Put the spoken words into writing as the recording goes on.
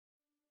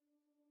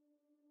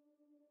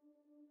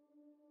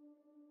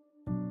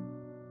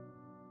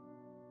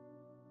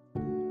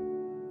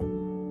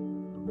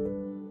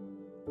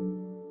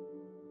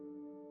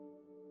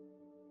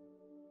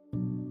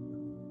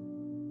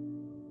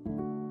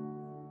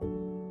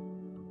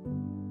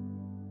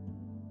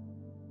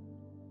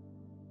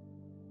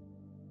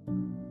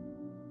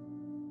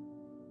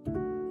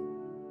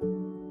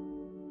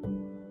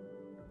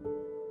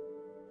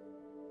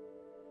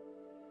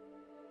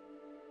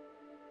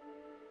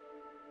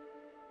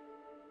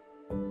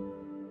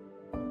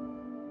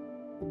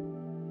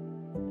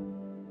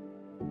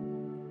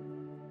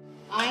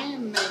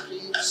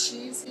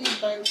cheesy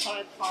bow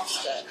tie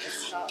pasta.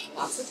 It's got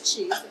lots of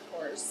cheese, of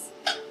course.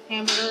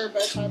 Hamburger,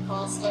 bow tie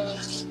pasta,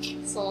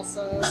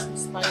 salsa, some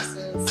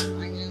spices,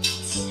 some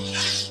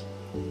onions.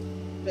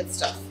 Good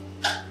stuff.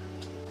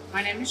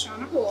 My name is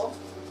Shauna Gould,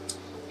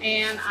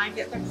 and I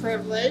get the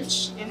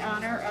privilege and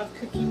honor of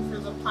cooking for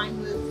the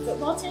Pinewood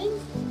football team.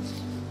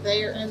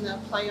 They are in the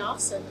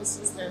playoffs, and this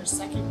is their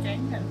second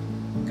game,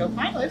 and go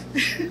Pinewood.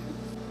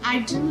 I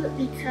do it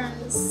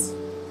because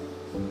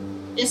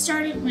it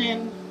started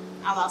when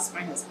I lost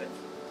my husband.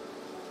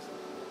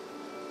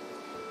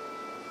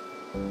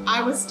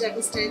 I was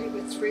devastated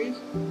with 3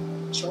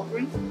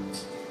 children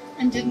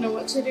and didn't know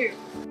what to do.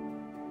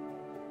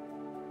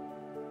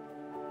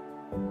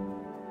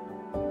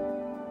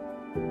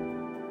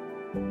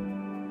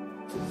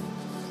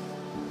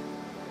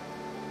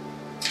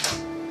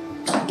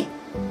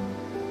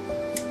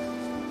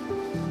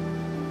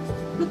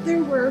 But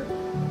there were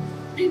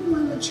people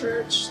in the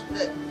church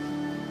that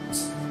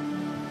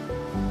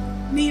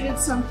needed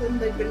something.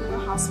 They'd been in the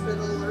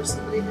hospital or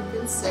somebody had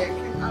been sick,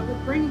 and I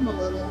would bring them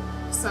a little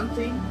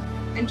something,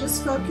 and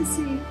just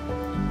focusing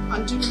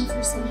on doing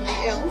for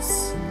somebody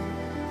else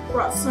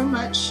brought so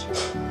much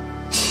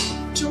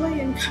joy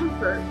and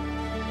comfort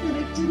that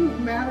it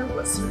didn't matter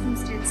what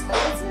circumstance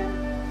I was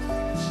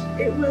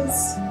in. It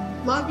was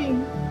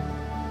loving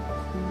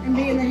and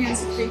being the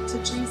hands and feet to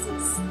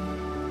Jesus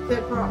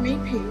that brought me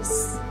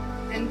peace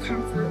and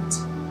comfort.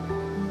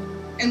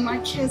 And my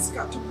kids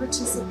got to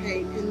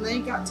participate, and they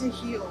got to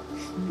heal,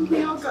 and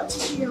we all got to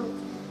heal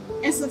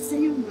as a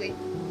family.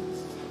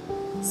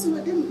 So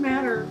it didn't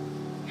matter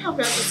how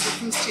bad the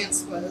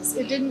circumstance was.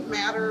 It didn't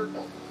matter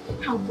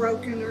how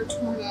broken or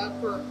torn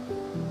up or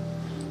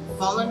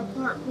fallen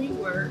apart we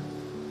were.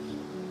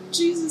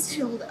 Jesus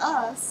healed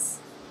us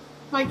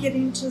by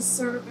getting to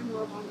serve and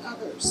love on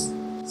others.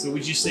 So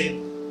would you say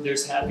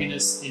there's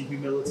happiness in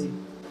humility?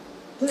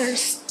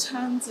 There's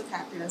tons of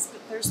happiness,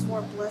 but there's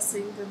more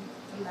blessing than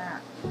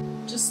that.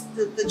 Just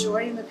the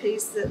joy and the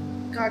peace that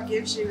God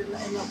gives you,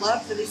 and the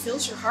love that He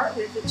fills your heart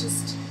with. It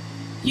just,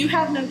 you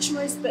have no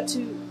choice but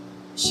to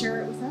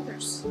share it with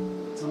others.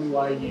 Tell me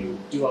why you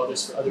do all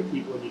this for other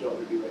people and you don't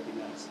want to be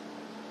recognized.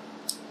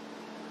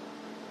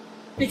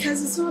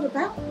 Because it's not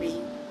about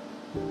me.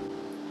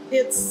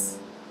 It's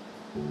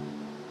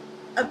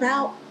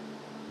about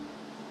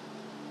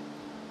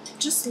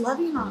just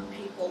loving on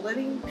people,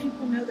 letting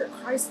people know that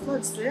Christ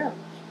loves them.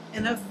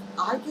 And if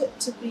I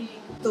get to be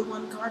the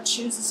one God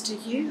chooses to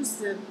use,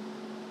 then,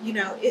 you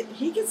know,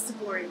 He gets the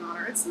glory and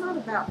honor. It's not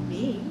about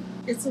me.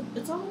 It's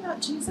all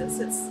about Jesus.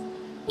 It's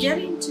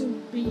getting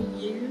to be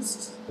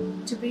used,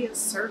 to be a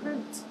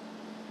servant.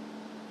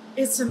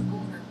 It's an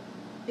honor.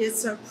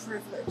 It's a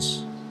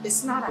privilege.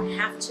 It's not a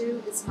have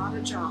to. It's not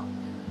a job.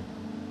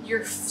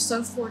 You're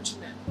so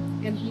fortunate,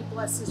 and He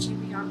blesses you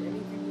beyond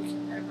anything you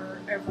can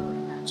ever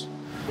imagine.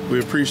 We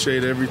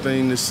appreciate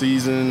everything this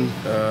season,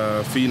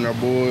 feeding our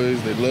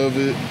boys. They love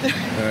it.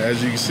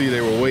 As you can see, they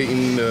were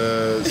waiting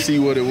to see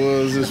what it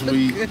was this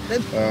week.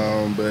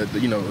 But,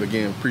 you know,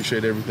 again,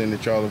 appreciate everything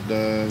that y'all have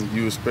done,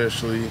 you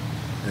especially,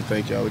 and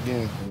thank y'all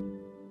again.